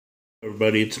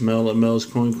Everybody, it's Mel at Mel's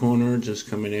Coin Corner, just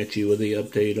coming at you with the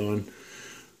update on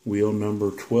wheel number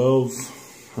 12.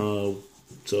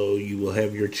 So you will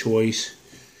have your choice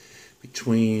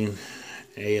between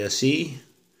ASE.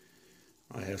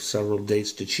 I have several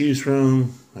dates to choose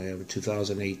from. I have a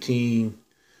 2018,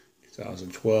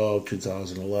 2012,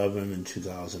 2011, and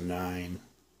 2009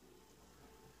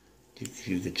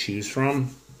 you could choose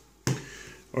from.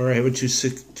 Or I have a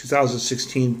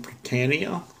 2016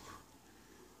 Britannia.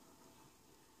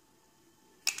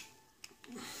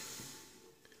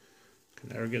 Can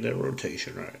never get that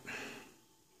rotation right.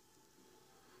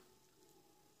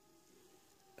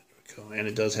 There we go. And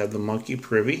it does have the monkey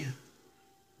privy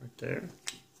right there.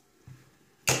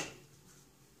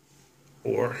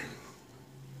 Or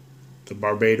the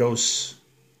Barbados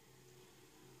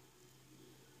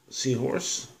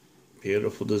seahorse.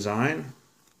 Beautiful design.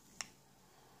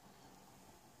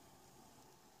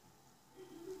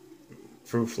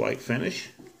 Proof-like finish.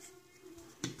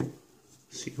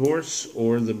 Seahorse,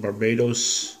 or the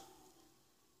Barbados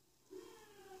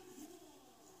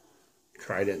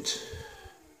Trident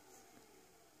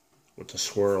with the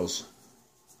swirls.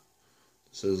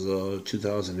 This is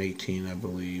 2018, I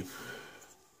believe.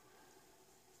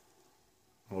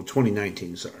 Oh,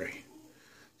 2019, sorry.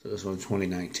 So this one's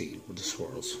 2019 with the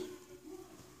swirls.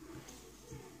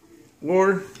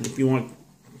 Or if you want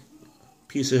a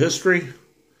piece of history,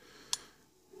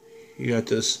 you got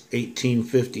this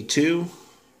 1852.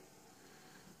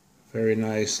 Very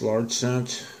nice large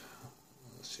cent.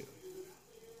 Let's see.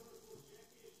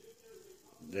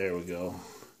 There we go.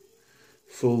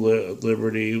 Full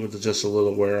Liberty with just a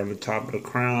little wear on the top of the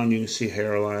crown. You can see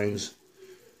hairlines.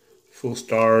 Full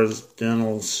stars,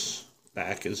 dentals.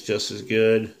 Back is just as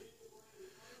good.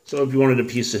 So if you wanted a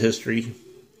piece of history,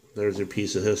 there's your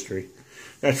piece of history.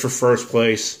 That's for first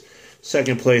place.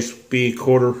 Second place would be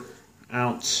 1/4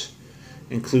 ounce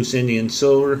Incluse Indian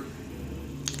silver,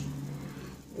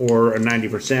 or a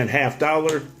 90% half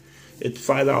dollar. It's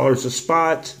 $5 a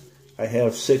spot. I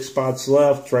have 6 spots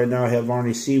left. Right now I have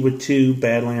Arnie C with 2,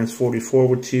 Badlands 44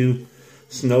 with 2,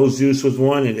 Snow Zeus with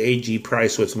 1, and AG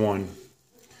Price with 1.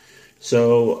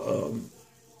 So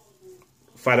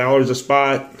 $5 a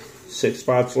spot, 6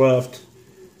 spots left.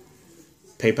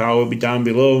 PayPal will be down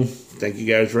below. Thank you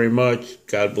guys very much.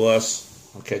 God bless.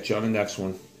 I'll catch you on the next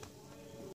one.